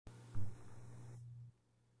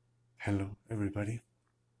Hello, everybody.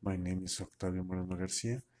 My name is Octavio Moreno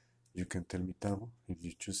Garcia. You can tell me Tavo if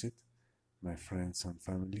you choose it. My friends and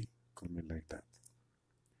family call me like that.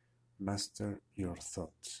 Master your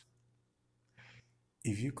thoughts.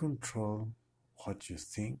 If you control what you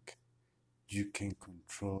think, you can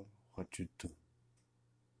control what you do.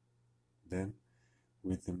 Then,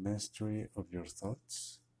 with the mastery of your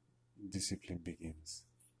thoughts, discipline begins.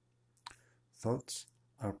 Thoughts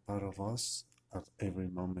are part of us at every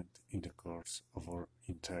moment in the course of our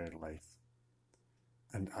entire life,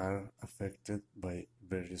 and are affected by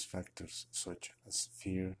various factors such as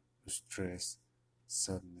fear, stress,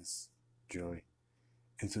 sadness, joy,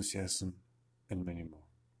 enthusiasm, and many more.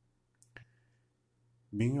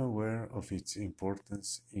 Being aware of its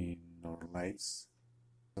importance in our lives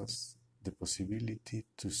gives us the possibility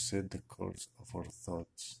to set the course of our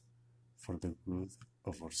thoughts for the good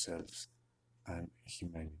of ourselves and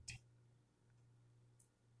humanity.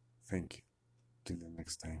 Thank you. Till the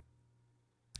next time.